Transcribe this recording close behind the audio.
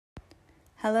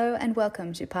Hello and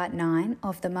welcome to part 9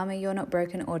 of the Mama You're Not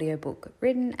Broken audiobook,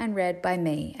 written and read by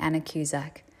me, Anna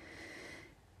Cusack.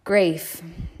 Grief.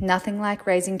 Nothing like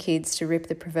raising kids to rip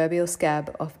the proverbial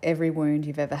scab off every wound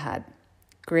you've ever had.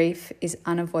 Grief is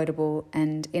unavoidable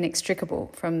and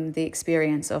inextricable from the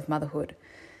experience of motherhood.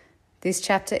 This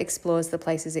chapter explores the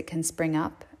places it can spring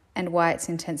up and why its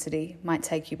intensity might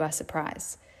take you by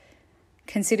surprise.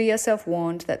 Consider yourself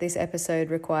warned that this episode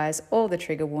requires all the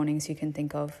trigger warnings you can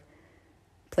think of.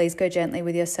 Please go gently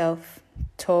with yourself,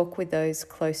 talk with those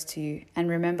close to you, and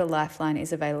remember Lifeline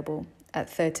is available at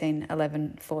 13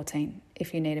 11 14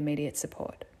 if you need immediate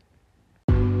support.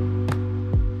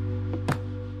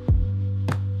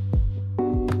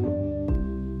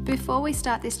 Before we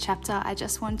start this chapter, I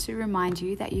just want to remind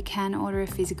you that you can order a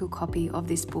physical copy of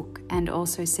this book and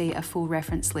also see a full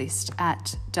reference list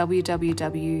at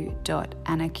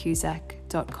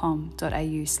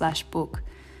www.annacusack.com.au/book.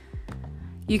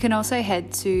 You can also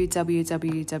head to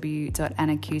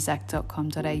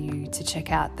www.annacusack.com.au to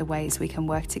check out the ways we can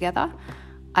work together.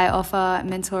 I offer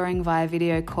mentoring via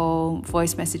video call,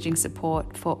 voice messaging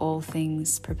support for all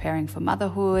things preparing for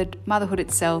motherhood, motherhood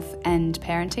itself and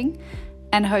parenting,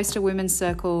 and host a women's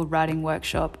circle, writing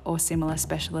workshop or similar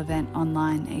special event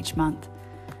online each month.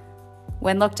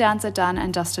 When lockdowns are done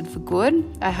and dusted for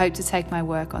good, I hope to take my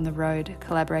work on the road,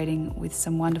 collaborating with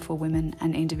some wonderful women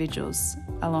and individuals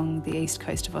along the east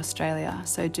coast of Australia,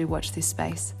 so do watch this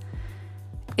space.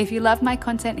 If you love my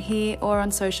content here or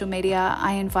on social media,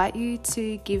 I invite you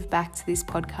to give back to this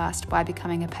podcast by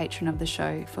becoming a patron of the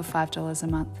show for $5 a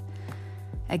month.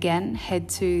 Again, head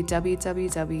to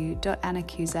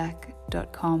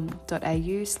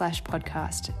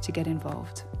www.annacusack.com.au/podcast to get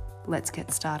involved. Let's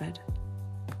get started.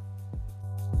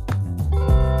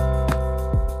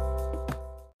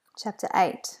 Chapter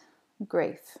 8.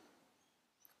 Grief.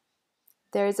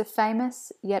 There is a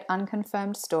famous yet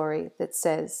unconfirmed story that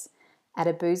says, at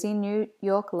a boozy New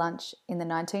York lunch in the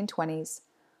 1920s,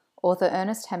 author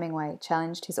Ernest Hemingway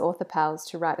challenged his author pals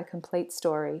to write a complete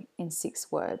story in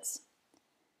 6 words.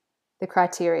 The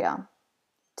criteria: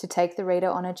 to take the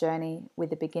reader on a journey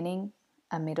with a beginning,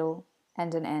 a middle,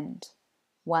 and an end,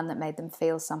 one that made them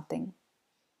feel something.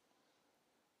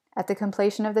 At the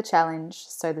completion of the challenge,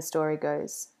 so the story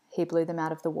goes, he blew them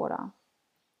out of the water.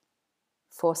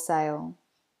 For sale,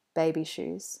 baby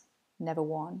shoes, never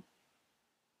worn.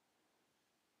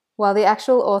 While the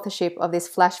actual authorship of this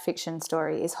flash fiction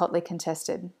story is hotly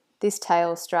contested, this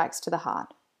tale strikes to the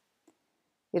heart.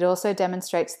 It also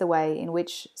demonstrates the way in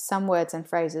which some words and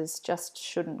phrases just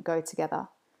shouldn't go together.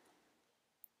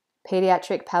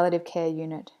 Pediatric palliative care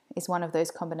unit is one of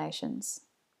those combinations.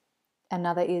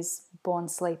 Another is born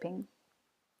sleeping.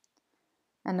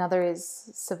 Another is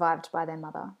survived by their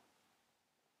mother.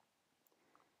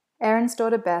 Erin's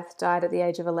daughter Beth died at the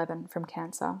age of 11 from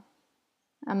cancer.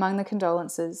 Among the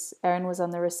condolences, Erin was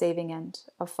on the receiving end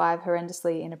of 5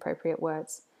 horrendously inappropriate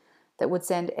words that would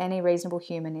send any reasonable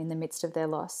human in the midst of their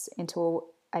loss into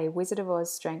a Wizard of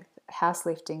Oz strength,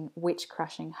 house-lifting,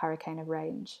 witch-crushing hurricane of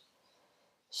rage.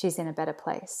 She's in a better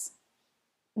place.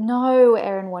 No,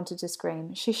 Erin wanted to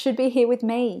scream. She should be here with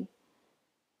me.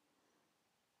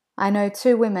 I know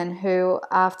 2 women who,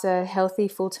 after healthy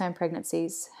full-term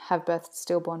pregnancies, have birthed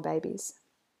stillborn babies.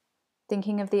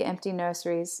 Thinking of the empty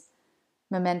nurseries,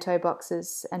 memento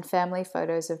boxes, and family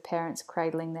photos of parents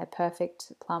cradling their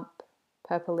perfect, plump,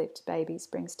 purple-lipped babies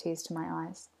brings tears to my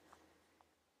eyes.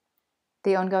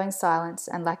 The ongoing silence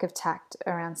and lack of tact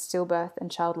around stillbirth and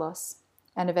child loss,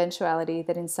 an eventuality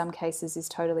that in some cases is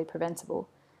totally preventable,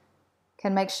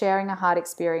 can make sharing a hard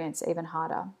experience even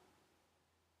harder.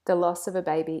 The loss of a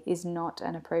baby is not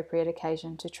an appropriate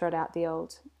occasion to trot out the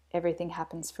old "everything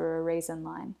happens for a reason"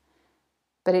 line,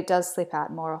 but it does slip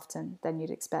out more often than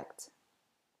you'd expect.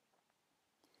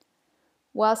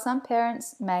 While some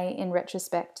parents may, in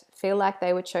retrospect, feel like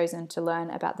they were chosen to learn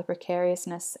about the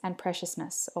precariousness and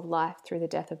preciousness of life through the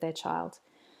death of their child,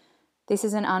 this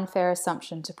is an unfair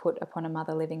assumption to put upon a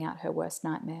mother living out her worst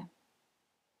nightmare.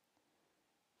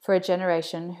 For a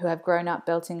generation who have grown up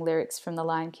belting lyrics from the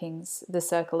Lion King's The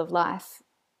Circle of Life,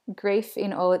 grief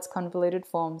in all its convoluted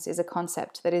forms is a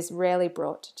concept that is rarely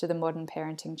brought to the modern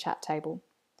parenting chat table.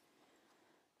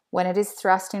 When it is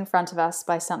thrust in front of us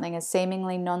by something as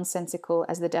seemingly nonsensical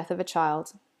as the death of a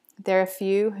child, there are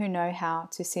few who know how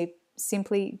to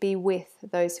simply be with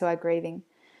those who are grieving,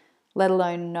 let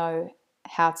alone know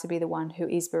how to be the one who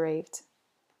is bereaved.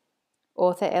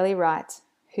 Author Ellie Wright,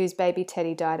 whose baby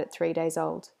Teddy died at 3 days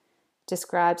old,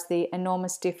 describes the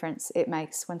enormous difference it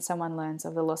makes when someone learns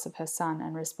of the loss of her son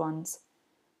and responds,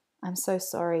 "I'm so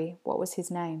sorry, what was his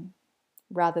name?"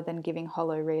 rather than giving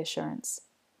hollow reassurance.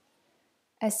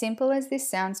 As simple as this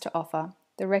sounds to offer,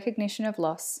 the recognition of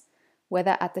loss,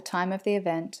 whether at the time of the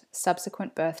event,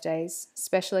 subsequent birthdays,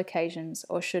 special occasions,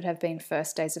 or should have been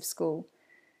first days of school,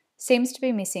 seems to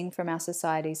be missing from our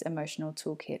society's emotional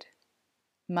toolkit.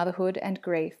 Motherhood and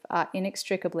grief are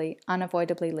inextricably,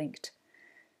 unavoidably linked.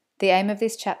 The aim of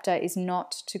this chapter is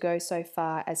not to go so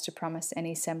far as to promise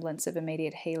any semblance of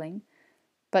immediate healing,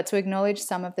 but to acknowledge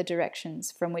some of the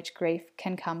directions from which grief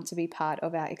can come to be part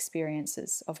of our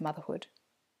experiences of motherhood.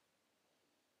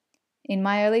 In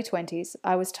my early 20s,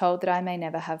 I was told that I may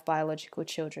never have biological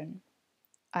children.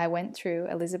 I went through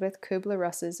Elizabeth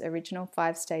Kubler-Ross's original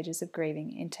 5 stages of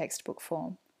grieving in textbook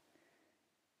form.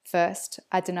 First,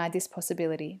 I denied this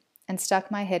possibility and stuck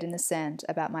my head in the sand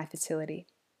about my fertility.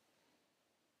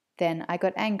 Then I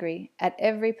got angry at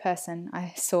every person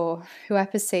I saw who I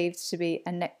perceived to be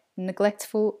a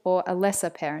neglectful or a lesser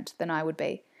parent than I would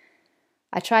be.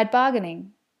 I tried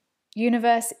bargaining.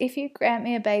 Universe, if you grant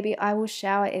me a baby, I will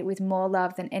shower it with more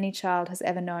love than any child has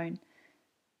ever known.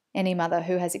 Any mother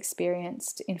who has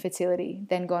experienced infertility,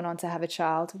 then gone on to have a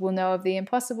child, will know of the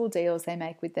impossible deals they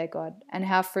make with their God and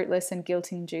how fruitless and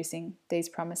guilt-inducing these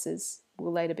promises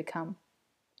will later become.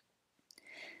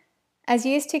 As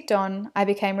years ticked on, I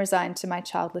became resigned to my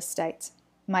childless state.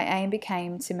 My aim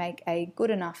became to make a good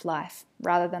enough life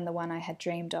rather than the one I had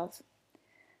dreamed of.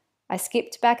 I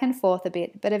skipped back and forth a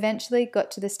bit, but eventually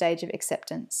got to the stage of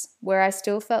acceptance, where I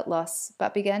still felt loss,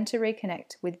 but began to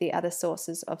reconnect with the other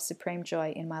sources of supreme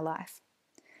joy in my life.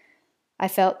 I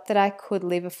felt that I could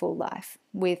live a full life,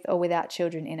 with or without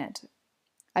children in it.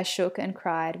 I shook and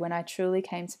cried when I truly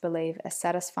came to believe a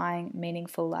satisfying,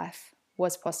 meaningful life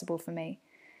was possible for me,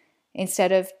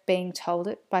 instead of being told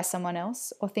it by someone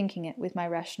else or thinking it with my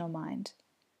rational mind.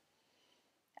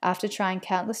 After trying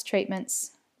countless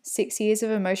treatments, 6 years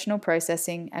of emotional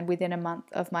processing, and within a month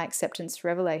of my acceptance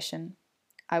revelation,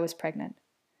 I was pregnant.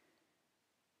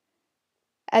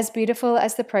 As beautiful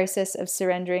as the process of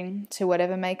surrendering to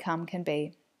whatever may come can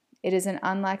be, it is an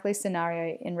unlikely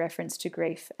scenario in reference to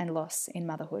grief and loss in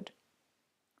motherhood.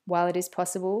 While it is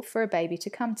possible for a baby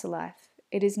to come to life,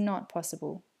 it is not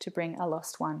possible to bring a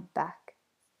lost one back.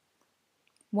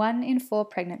 1 in 4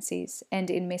 pregnancies end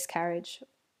in miscarriage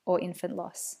or infant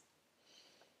loss.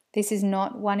 This is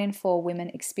not 1 in 4 women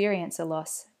experience a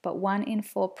loss, but 1 in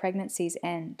 4 pregnancies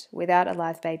end without a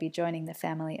live baby joining the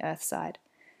family earthside.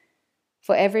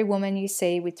 For every woman you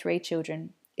see with 3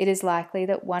 children, it is likely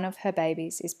that one of her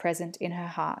babies is present in her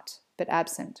heart, but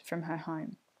absent from her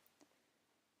home.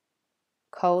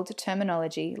 Cold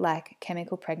terminology, like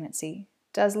chemical pregnancy,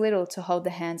 does little to hold the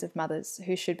hands of mothers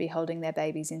who should be holding their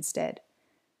babies instead.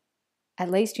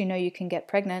 At least you know you can get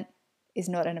pregnant is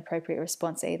not an appropriate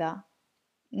response either.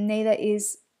 Neither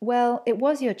is, well, it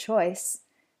was your choice,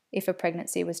 if a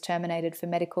pregnancy was terminated for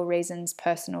medical reasons,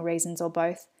 personal reasons, or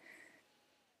both.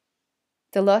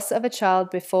 The loss of a child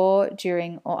before,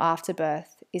 during, or after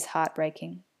birth is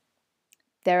heartbreaking.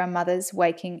 There are mothers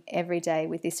waking every day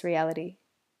with this reality,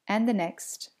 and the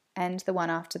next, and the one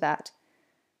after that,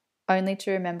 only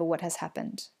to remember what has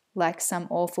happened, like some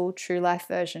awful true-life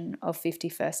version of 50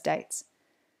 First Dates.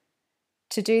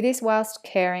 To do this whilst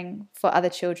caring for other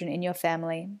children in your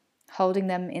family, holding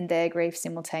them in their grief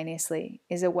simultaneously,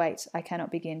 is a weight I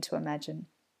cannot begin to imagine.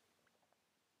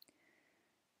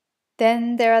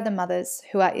 Then there are the mothers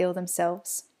who are ill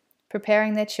themselves,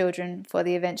 preparing their children for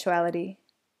the eventuality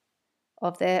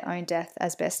of their own death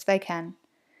as best they can,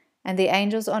 and the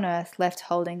angels on earth left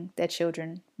holding their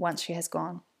children once she has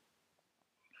gone.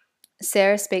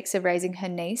 Sarah speaks of raising her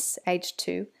niece, aged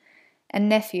 2, and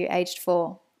nephew, aged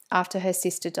 4, after her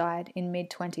sister died in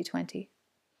mid-2020.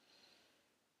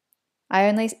 I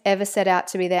only ever set out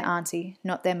to be their auntie,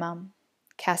 not their mum.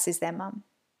 Cass is their mum.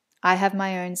 I have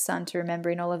my own son to remember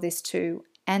in all of this too,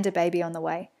 and a baby on the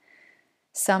way.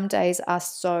 Some days are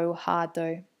so hard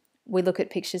though. We look at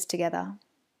pictures together.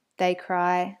 They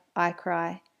cry, I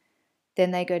cry.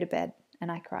 Then they go to bed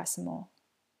and I cry some more.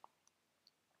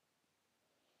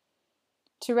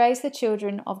 To raise the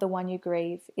children of the one you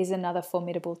grieve is another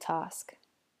formidable task.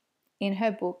 In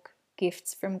her book,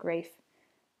 Gifts from Grief,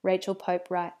 Rachel Pope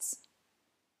writes,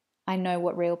 I know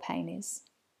what real pain is.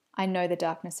 I know the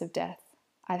darkness of death.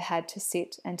 I've had to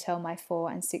sit and tell my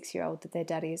 4- and 6-year-old that their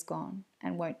daddy is gone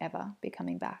and won't ever be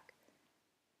coming back.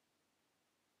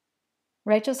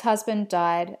 Rachel's husband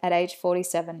died at age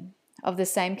 47 of the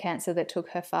same cancer that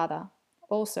took her father,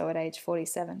 also at age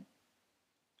 47.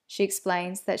 She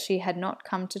explains that she had not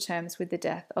come to terms with the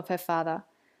death of her father,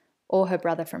 or her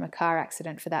brother from a car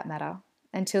accident for that matter,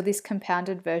 until this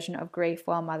compounded version of grief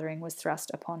while mothering was thrust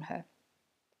upon her.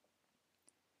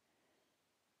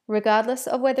 Regardless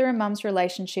of whether a mum's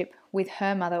relationship with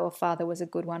her mother or father was a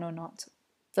good one or not,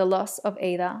 the loss of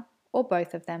either or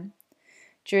both of them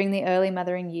during the early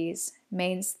mothering years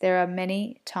means there are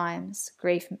many times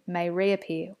grief may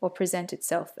reappear or present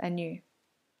itself anew.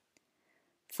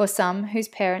 For some whose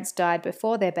parents died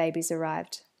before their babies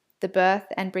arrived, the birth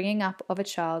and bringing up of a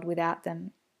child without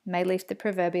them may lift the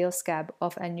proverbial scab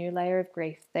off a new layer of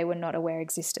grief they were not aware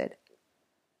existed.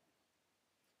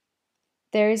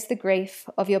 There is the grief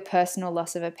of your personal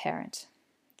loss of a parent,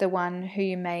 the one who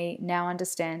you may now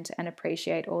understand and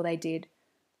appreciate all they did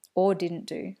or didn't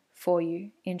do for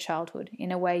you in childhood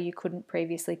in a way you couldn't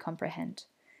previously comprehend.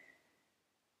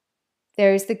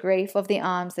 There is the grief of the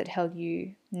arms that held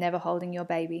you, never holding your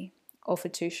baby, or for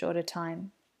too short a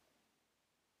time.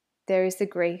 There is the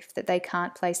grief that they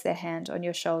can't place their hand on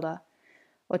your shoulder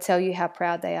or tell you how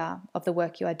proud they are of the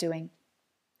work you are doing.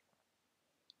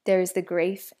 There is the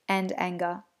grief and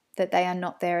anger that they are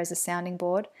not there as a sounding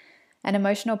board, an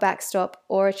emotional backstop,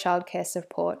 or a childcare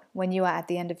support when you are at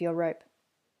the end of your rope.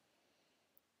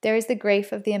 There is the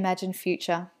grief of the imagined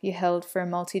future you held for a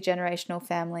multi-generational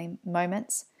family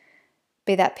moments,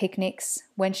 be that picnics,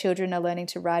 when children are learning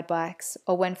to ride bikes,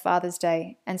 or when Father's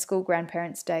Day and school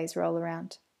grandparents' days roll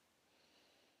around.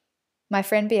 My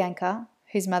friend Bianca,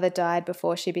 whose mother died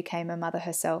before she became a mother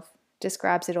herself,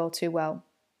 describes it all too well.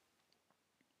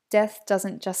 Death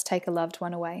doesn't just take a loved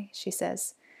one away, she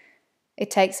says.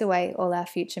 It takes away all our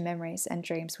future memories and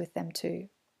dreams with them too.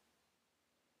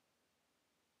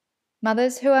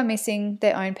 Mothers who are missing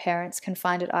their own parents can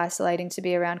find it isolating to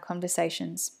be around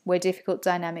conversations where difficult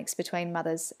dynamics between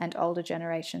mothers and older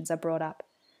generations are brought up.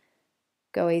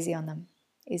 Go easy on them,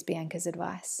 is Bianca's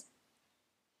advice.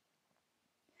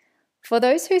 For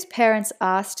those whose parents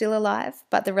are still alive,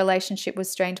 but the relationship was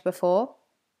strained before,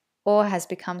 or has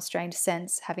become strained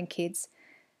since having kids,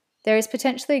 there is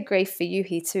potentially grief for you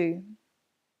here too.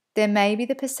 There may be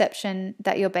the perception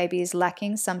that your baby is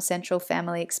lacking some central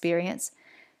family experience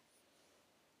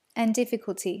and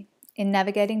difficulty in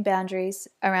navigating boundaries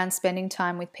around spending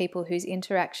time with people whose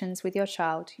interactions with your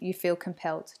child you feel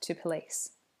compelled to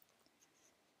police.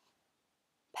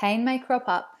 Pain may crop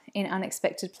up in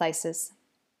unexpected places.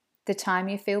 The time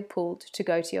you feel pulled to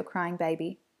go to your crying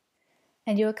baby,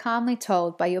 and you are calmly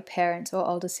told by your parent or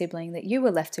older sibling that you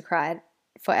were left to cry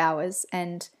for hours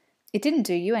and it didn't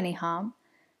do you any harm.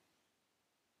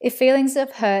 If feelings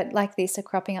of hurt like this are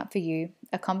cropping up for you,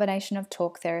 a combination of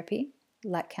talk therapy,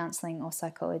 like counselling or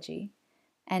psychology,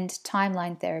 and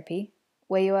timeline therapy,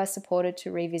 where you are supported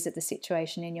to revisit the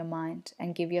situation in your mind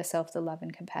and give yourself the love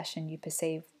and compassion you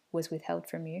perceive was withheld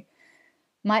from you,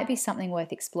 might be something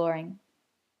worth exploring.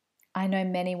 I know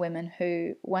many women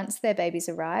who, once their babies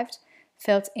arrived,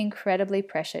 felt incredibly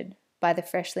pressured by the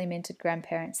freshly minted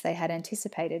grandparents they had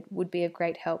anticipated would be of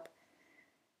great help.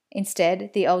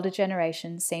 Instead, the older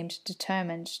generation seemed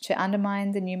determined to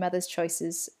undermine the new mother's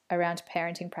choices around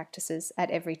parenting practices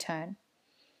at every turn.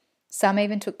 Some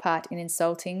even took part in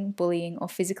insulting, bullying, or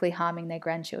physically harming their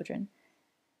grandchildren.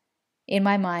 In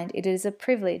my mind, it is a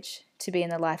privilege to be in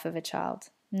the life of a child,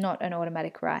 not an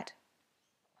automatic right.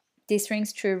 This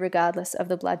rings true regardless of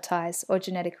the blood ties or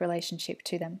genetic relationship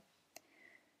to them.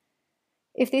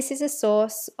 If this is a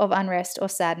source of unrest or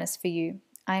sadness for you,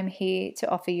 I am here to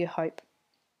offer you hope.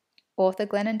 Author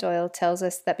Glennon Doyle tells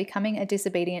us that becoming a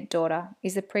disobedient daughter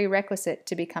is a prerequisite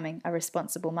to becoming a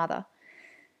responsible mother.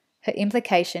 Her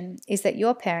implication is that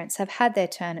your parents have had their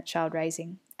turn at child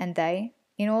raising, and they,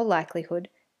 in all likelihood,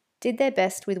 did their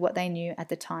best with what they knew at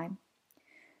the time.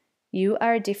 You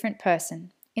are a different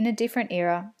person, in a different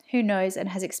era, who knows and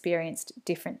has experienced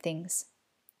different things.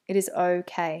 It is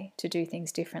okay to do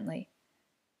things differently.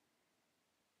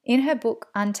 In her book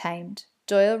Untamed,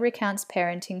 Doyle recounts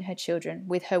parenting her children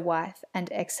with her wife and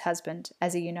ex-husband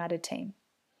as a united team.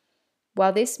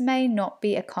 While this may not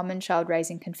be a common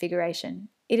child-raising configuration,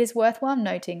 it is worthwhile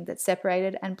noting that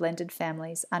separated and blended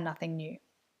families are nothing new.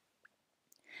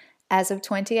 As of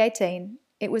 2018,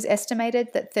 it was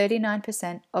estimated that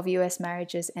 39% of US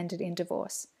marriages ended in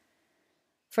divorce.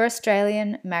 For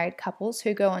Australian married couples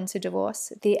who go on to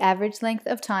divorce, the average length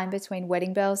of time between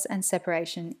wedding bells and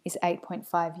separation is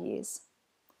 8.5 years.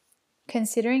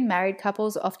 Considering married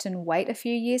couples often wait a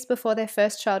few years before their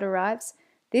first child arrives,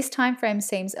 this timeframe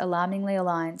seems alarmingly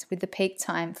aligned with the peak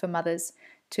time for mothers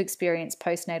to experience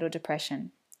postnatal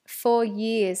depression, 4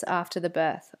 years after the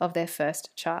birth of their first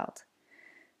child.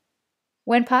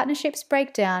 When partnerships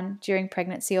break down during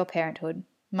pregnancy or parenthood,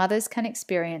 mothers can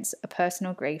experience a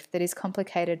personal grief that is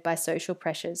complicated by social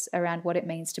pressures around what it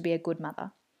means to be a good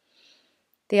mother.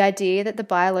 The idea that the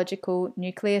biological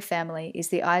nuclear family is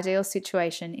the ideal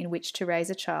situation in which to raise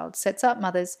a child sets up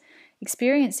mothers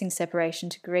experiencing separation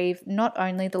to grieve not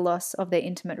only the loss of their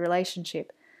intimate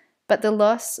relationship, but the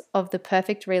loss of the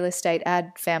perfect real estate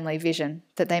ad family vision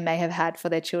that they may have had for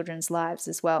their children's lives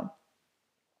as well.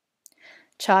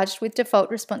 Charged with default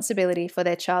responsibility for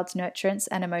their child's nurturance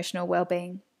and emotional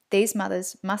well-being, these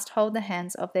mothers must hold the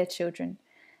hands of their children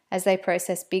as they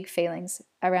process big feelings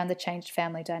around the changed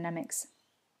family dynamics.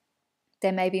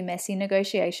 There may be messy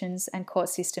negotiations and court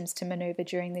systems to maneuver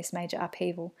during this major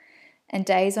upheaval, and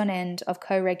days on end of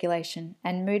co-regulation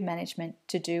and mood management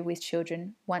to do with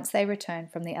children once they return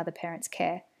from the other parent's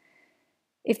care.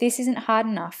 If this isn't hard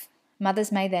enough,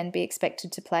 mothers may then be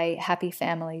expected to play happy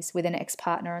families with an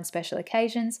ex-partner on special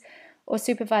occasions or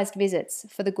supervised visits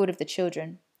for the good of the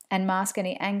children, and mask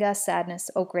any anger, sadness,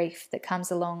 or grief that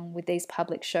comes along with these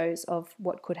public shows of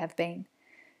what could have been.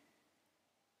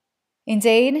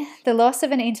 Indeed, the loss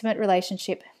of an intimate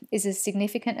relationship is as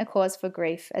significant a cause for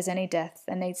grief as any death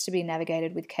and needs to be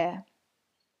navigated with care.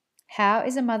 How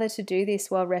is a mother to do this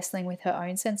while wrestling with her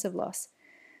own sense of loss,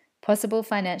 possible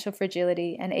financial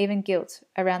fragility, and even guilt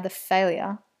around the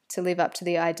failure to live up to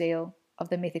the ideal of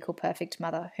the mythical perfect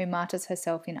mother who martyrs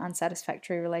herself in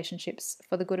unsatisfactory relationships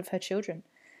for the good of her children?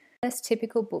 The first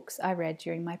typical books I read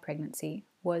during my pregnancy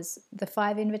was The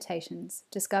 5 Invitations,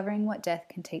 Discovering What Death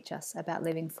Can Teach Us About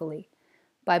Living Fully,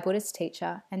 by Buddhist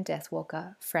teacher and death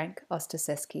walker Frank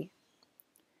Ostaseski.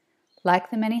 Like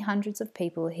the many hundreds of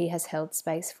people he has held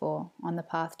space for on the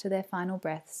path to their final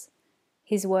breaths,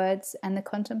 his words and the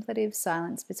contemplative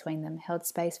silence between them held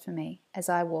space for me as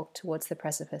I walked towards the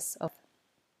precipice of.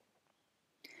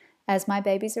 As my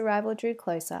baby's arrival drew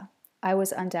closer, I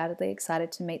was undoubtedly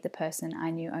excited to meet the person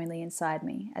I knew only inside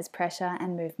me as pressure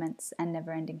and movements and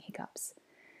never-ending hiccups.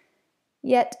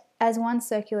 Yet, as one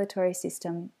circulatory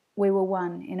system, we were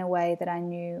one in a way that I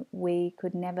knew we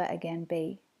could never again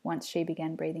be once she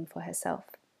began breathing for herself.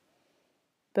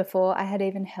 Before I had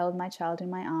even held my child in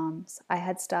my arms, I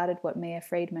had started what Mia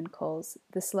Friedman calls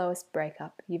the slowest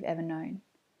breakup you've ever known.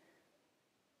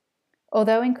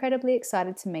 Although incredibly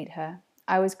excited to meet her,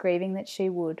 I was grieving that she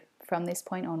would, from this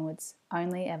point onwards,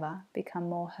 only ever become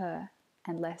more her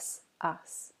and less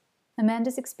us.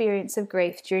 Amanda's experience of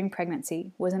grief during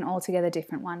pregnancy was an altogether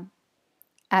different one.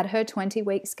 At her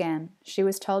 20-week scan, she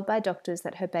was told by doctors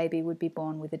that her baby would be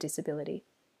born with a disability.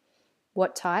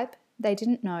 What type? They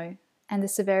didn't know, and the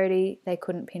severity they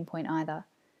couldn't pinpoint either.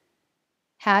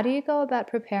 How do you go about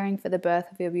preparing for the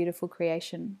birth of your beautiful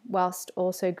creation, whilst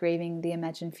also grieving the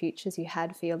imagined futures you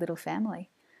had for your little family?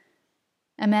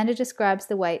 Amanda describes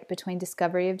the wait between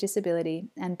discovery of disability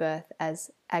and birth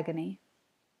as agony.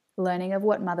 Learning of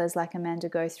what mothers like Amanda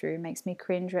go through makes me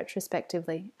cringe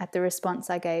retrospectively at the response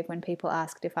I gave when people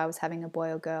asked if I was having a boy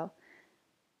or girl.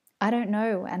 I don't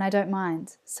know, and I don't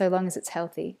mind, so long as it's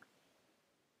healthy.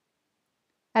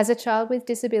 As a child with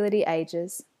disability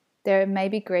ages, there may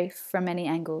be grief from many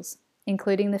angles,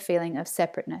 including the feeling of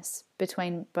separateness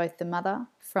between both the mother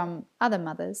from other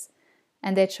mothers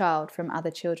and their child from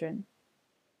other children.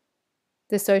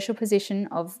 The social position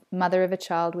of mother of a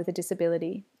child with a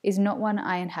disability is not one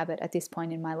I inhabit at this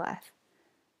point in my life.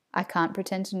 I can't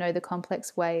pretend to know the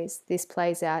complex ways this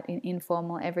plays out in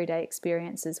informal everyday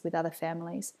experiences with other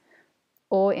families,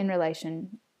 or in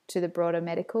relation to the broader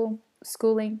medical,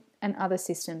 schooling, and other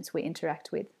systems we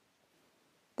interact with.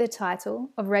 The title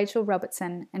of Rachel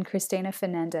Robertson and Christina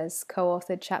Fernandez's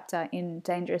co-authored chapter in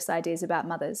Dangerous Ideas About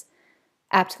Mothers,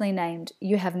 aptly named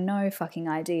 "You Have No Fucking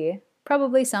Idea,"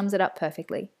 probably sums it up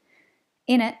perfectly.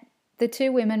 In it, the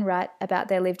two women write about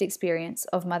their lived experience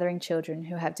of mothering children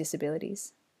who have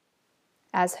disabilities.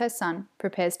 As her son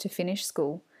prepares to finish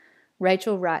school,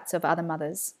 Rachel writes of other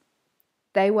mothers.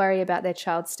 They worry about their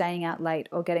child staying out late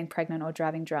or getting pregnant or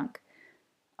driving drunk.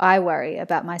 I worry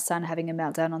about my son having a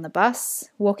meltdown on the bus,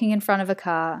 walking in front of a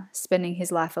car, spending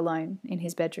his life alone in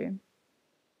his bedroom.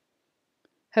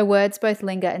 Her words both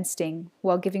linger and sting,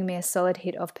 while giving me a solid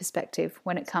hit of perspective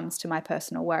when it comes to my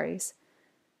personal worries.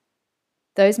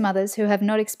 Those mothers who have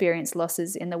not experienced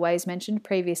losses in the ways mentioned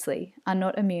previously are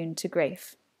not immune to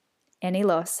grief. Any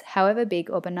loss, however big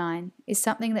or benign, is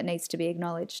something that needs to be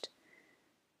acknowledged.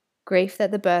 Grief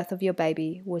that the birth of your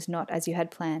baby was not as you had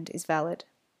planned is valid.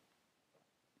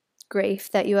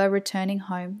 Grief that you are returning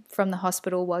home from the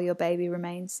hospital while your baby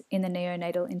remains in the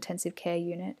neonatal intensive care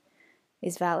unit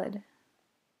is valid.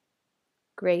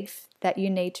 Grief that you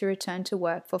need to return to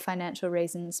work for financial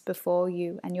reasons before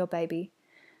you and your baby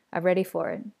are ready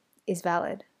for it is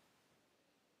valid.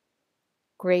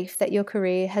 Grief that your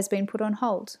career has been put on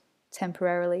hold,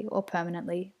 temporarily or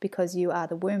permanently, because you are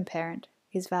the womb parent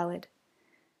is valid.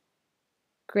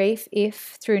 Grief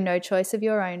if, through no choice of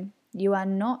your own, you are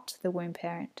not the womb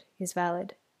parent is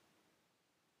valid.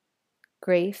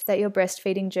 Grief that your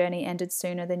breastfeeding journey ended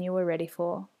sooner than you were ready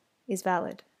for is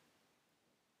valid.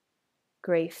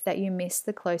 Grief that you miss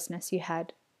the closeness you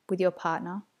had with your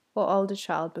partner or older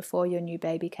child before your new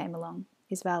baby came along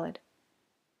is valid.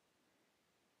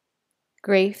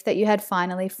 Grief that you had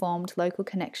finally formed local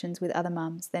connections with other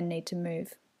mums then need to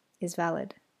move is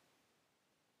valid.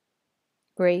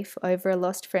 Grief over a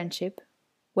lost friendship,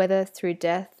 whether through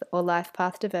death or life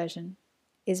path diversion,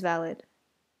 is valid.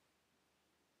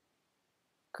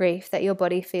 Grief that your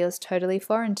body feels totally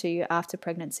foreign to you after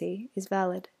pregnancy is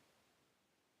valid.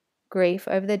 Grief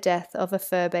over the death of a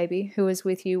fur baby who was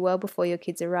with you well before your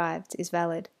kids arrived is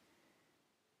valid.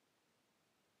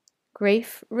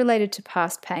 Grief related to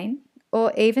past pain,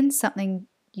 or even something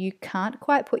you can't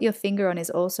quite put your finger on, is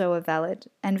also a valid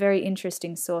and very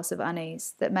interesting source of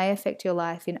unease that may affect your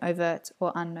life in overt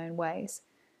or unknown ways.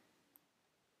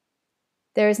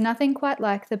 There is nothing quite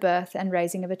like the birth and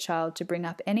raising of a child to bring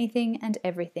up anything and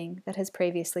everything that has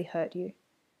previously hurt you.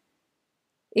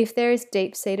 If there is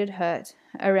deep-seated hurt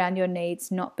around your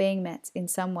needs not being met in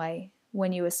some way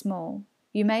when you were small,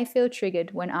 you may feel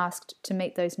triggered when asked to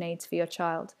meet those needs for your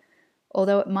child,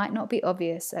 although it might not be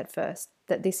obvious at first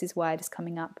that this is why it is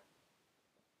coming up.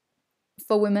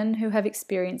 For women who have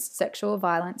experienced sexual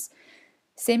violence,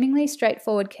 seemingly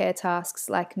straightforward care tasks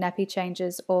like nappy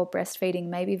changes or breastfeeding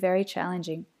may be very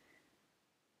challenging.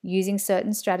 Using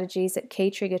certain strategies at key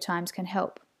trigger times can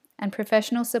help, and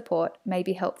professional support may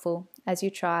be helpful as you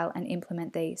trial and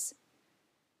implement these.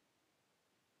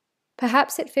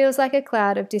 Perhaps it feels like a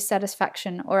cloud of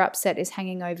dissatisfaction or upset is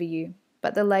hanging over you,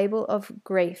 but the label of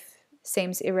grief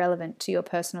seems irrelevant to your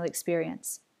personal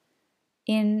experience.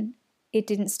 In It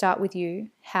Didn't Start With You,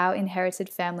 How Inherited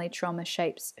Family Trauma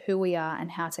Shapes Who We Are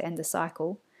and How to End the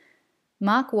Cycle,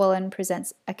 Mark Wallen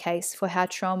presents a case for how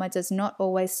trauma does not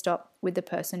always stop with the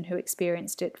person who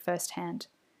experienced it firsthand.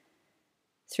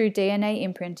 Through DNA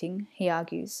imprinting, he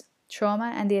argues,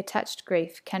 trauma and the attached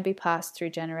grief can be passed through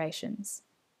generations.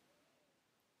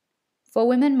 For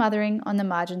women mothering on the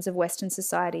margins of Western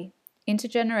society,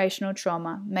 intergenerational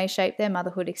trauma may shape their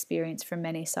motherhood experience from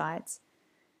many sides.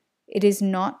 It is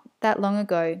not that long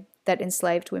ago that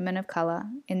enslaved women of colour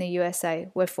in the USA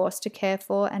were forced to care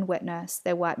for and wet nurse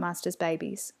their white masters'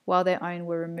 babies while their own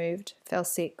were removed, fell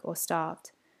sick or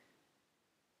starved.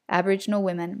 Aboriginal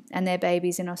women and their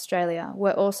babies in Australia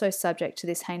were also subject to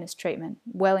this heinous treatment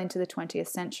well into the 20th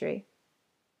century.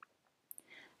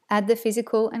 Add the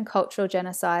physical and cultural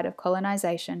genocide of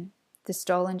colonisation, the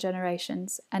stolen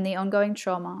generations, and the ongoing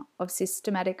trauma of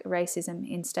systematic racism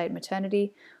in state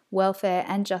maternity, welfare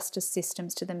and justice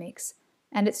systems to the mix,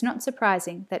 and it's not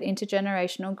surprising that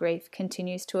intergenerational grief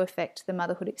continues to affect the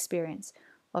motherhood experience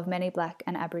of many Black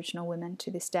and Aboriginal women to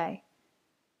this day.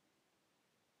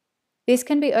 This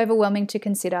can be overwhelming to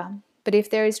consider, but if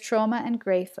there is trauma and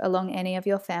grief along any of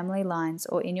your family lines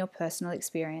or in your personal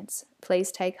experience,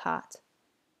 please take heart.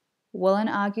 Wallen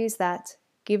argues that,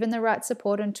 given the right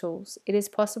support and tools, it is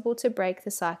possible to break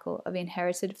the cycle of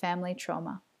inherited family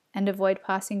trauma and avoid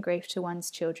passing grief to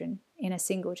one's children in a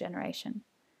single generation.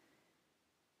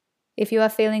 If you are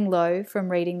feeling low from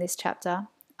reading this chapter,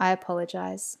 I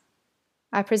apologise.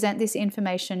 I present this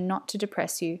information not to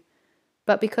depress you,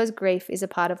 but because grief is a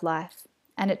part of life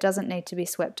and it doesn't need to be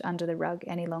swept under the rug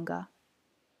any longer.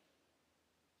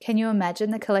 Can you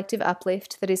imagine the collective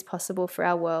uplift that is possible for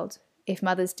our world if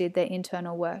mothers did their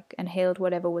internal work and healed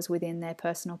whatever was within their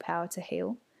personal power to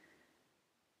heal?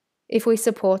 If we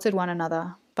supported one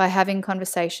another by having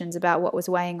conversations about what was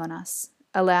weighing on us,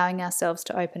 allowing ourselves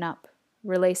to open up,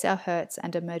 release our hurts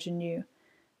and emerge anew,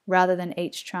 rather than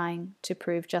each trying to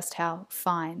prove just how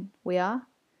fine we are?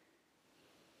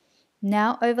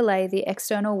 Now overlay the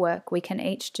external work we can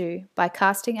each do by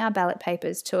casting our ballot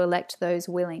papers to elect those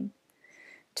willing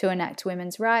to enact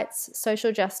women's rights,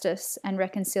 social justice and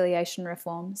reconciliation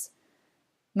reforms,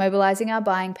 mobilising our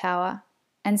buying power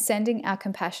and sending our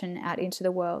compassion out into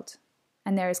the world,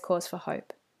 and there is cause for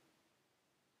hope.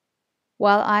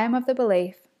 While I am of the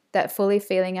belief that fully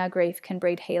feeling our grief can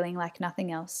breed healing like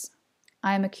nothing else,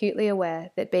 I am acutely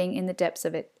aware that being in the depths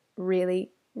of it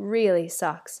really, really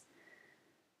sucks.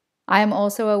 I am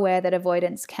also aware that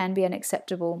avoidance can be an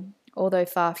acceptable, although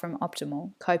far from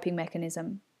optimal, coping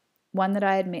mechanism, one that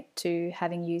I admit to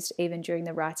having used even during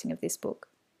the writing of this book.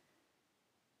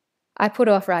 I put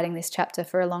off writing this chapter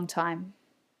for a long time.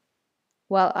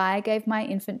 While I gave my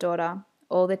infant daughter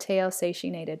all the TLC she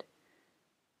needed,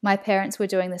 my parents were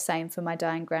doing the same for my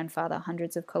dying grandfather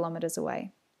hundreds of kilometres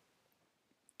away.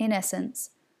 In essence,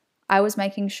 I was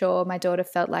making sure my daughter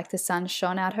felt like the sun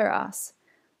shone out her ass,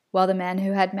 while the man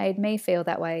who had made me feel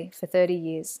that way for 30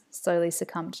 years slowly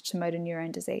succumbed to motor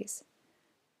neurone disease.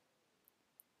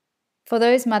 For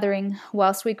those mothering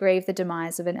whilst we grieve the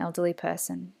demise of an elderly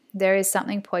person, there is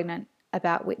something poignant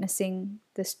about witnessing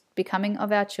the becoming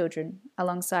of our children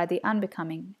alongside the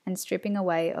unbecoming and stripping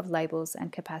away of labels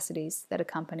and capacities that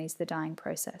accompanies the dying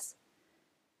process.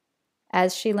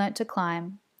 As she learnt to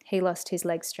climb, he lost his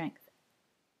leg strength.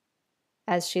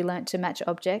 As she learnt to match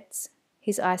objects,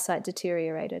 his eyesight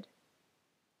deteriorated.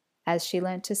 As she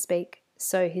learnt to speak,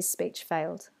 so his speech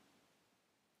failed.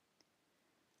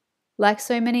 Like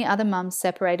so many other mums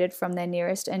separated from their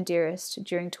nearest and dearest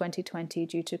during 2020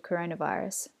 due to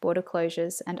coronavirus, border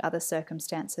closures, and other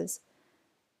circumstances,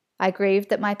 I grieved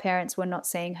that my parents were not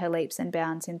seeing her leaps and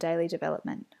bounds in daily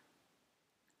development.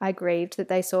 I grieved that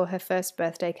they saw her first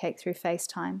birthday cake through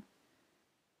FaceTime.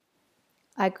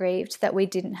 I grieved that we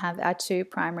didn't have our 2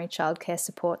 primary childcare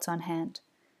supports on hand.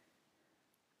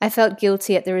 I felt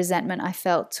guilty at the resentment I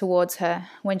felt towards her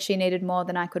when she needed more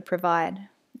than I could provide,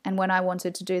 and when I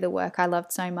wanted to do the work I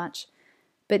loved so much,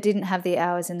 but didn't have the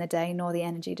hours in the day nor the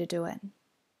energy to do it.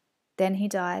 Then he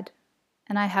died,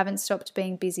 and I haven't stopped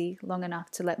being busy long enough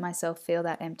to let myself feel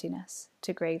that emptiness,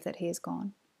 to grieve that he is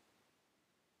gone.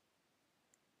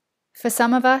 For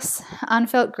some of us,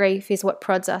 unfelt grief is what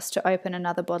prods us to open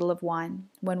another bottle of wine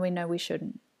when we know we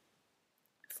shouldn't.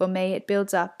 For me, it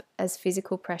builds up as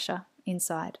physical pressure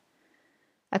inside,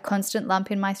 a constant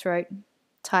lump in my throat,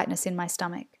 tightness in my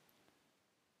stomach.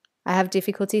 I have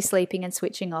difficulty sleeping and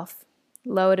switching off,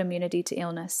 lowered immunity to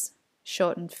illness,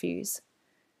 shortened fuse.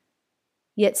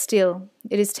 Yet still,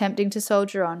 it is tempting to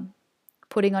soldier on,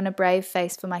 putting on a brave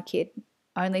face for my kid,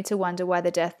 only to wonder why the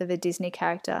death of a Disney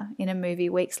character in a movie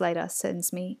weeks later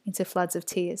sends me into floods of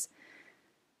tears.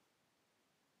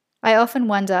 I often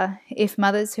wonder if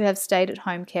mothers who have stayed at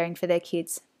home caring for their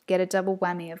kids get a double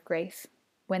whammy of grief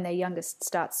when their youngest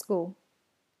starts school.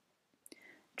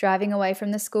 Driving away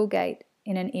from the school gate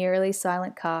in an eerily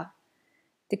silent car,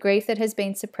 the grief that has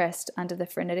been suppressed under the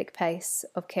frenetic pace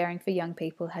of caring for young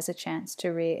people has a chance to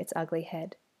rear its ugly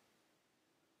head.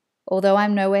 Although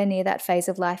I'm nowhere near that phase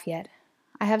of life yet,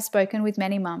 I have spoken with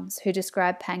many mums who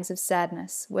describe pangs of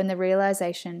sadness when the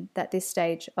realization that this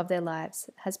stage of their lives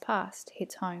has passed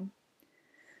hits home.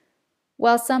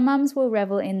 While some mums will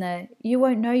revel in the "you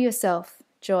won't know yourself"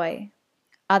 joy,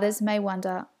 others may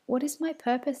wonder, what is my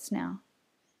purpose now?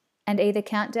 And either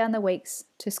count down the weeks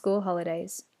to school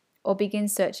holidays or begin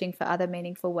searching for other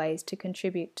meaningful ways to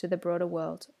contribute to the broader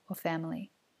world or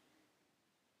family.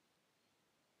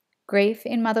 Grief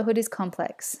in motherhood is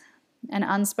complex, an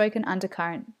unspoken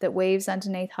undercurrent that weaves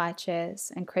underneath high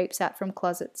chairs and creeps out from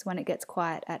closets when it gets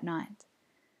quiet at night.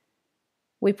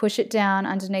 We push it down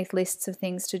underneath lists of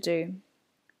things to do,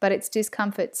 but its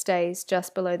discomfort stays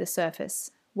just below the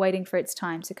surface, waiting for its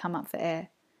time to come up for air.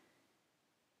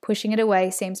 Pushing it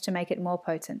away seems to make it more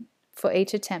potent, for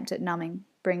each attempt at numbing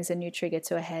brings a new trigger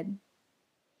to a head.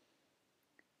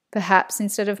 Perhaps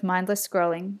instead of mindless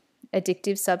scrolling,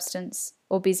 addictive substance,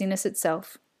 or busyness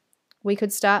itself, we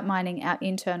could start mining our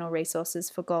internal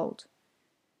resources for gold.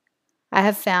 I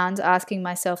have found asking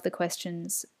myself the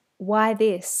questions, why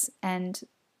this and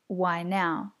why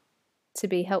now, to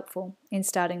be helpful in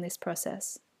starting this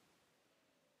process.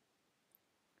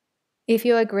 If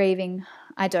you are grieving,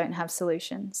 I don't have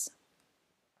solutions.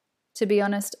 To be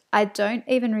honest, I don't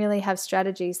even really have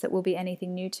strategies that will be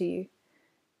anything new to you.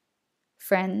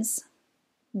 Friends,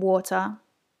 water,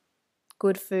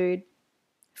 good food,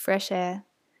 fresh air,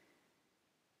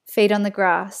 feet on the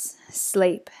grass,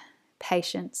 sleep,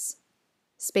 patience,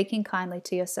 speaking kindly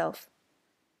to yourself,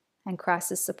 and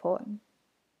crisis support.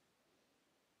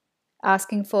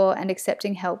 Asking for and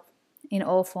accepting help in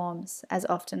all forms as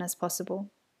often as possible.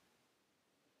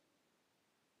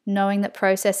 Knowing that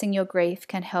processing your grief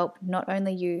can help not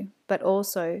only you, but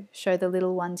also show the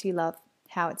little ones you love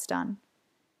how it's done.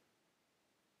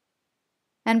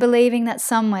 And believing that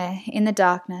somewhere in the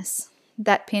darkness,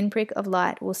 that pinprick of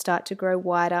light will start to grow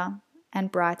wider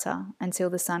and brighter until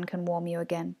the sun can warm you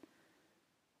again,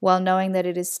 while knowing that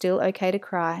it is still okay to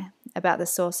cry about the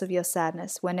source of your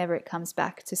sadness whenever it comes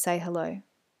back to say hello.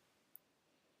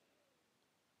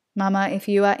 Mama, if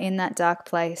you are in that dark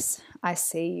place, I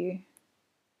see you.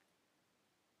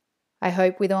 I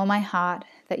hope with all my heart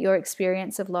that your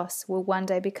experience of loss will one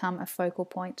day become a focal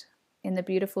point in the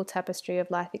beautiful tapestry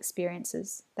of life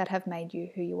experiences that have made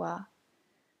you who you are.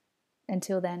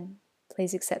 Until then,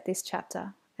 please accept this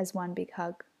chapter as one big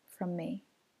hug from me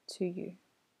to you.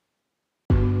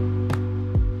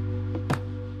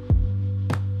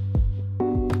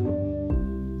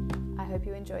 I hope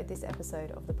you enjoyed this episode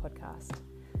of the podcast.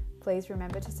 Please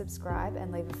remember to subscribe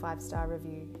and leave a 5-star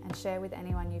review and share with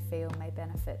anyone you feel may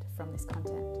benefit from this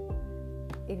content.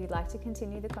 If you'd like to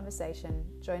continue the conversation,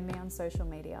 join me on social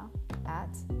media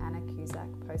at Anna Cusack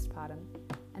Postpartum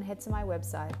and head to my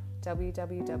website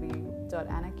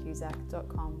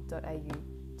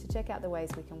www.annacusack.com.au to check out the ways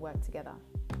we can work together.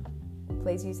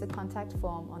 Please use the contact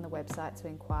form on the website to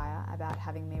inquire about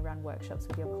having me run workshops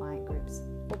with your client groups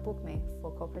or book me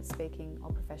for corporate speaking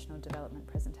or professional development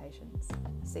presentations.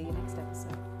 See you next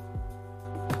episode.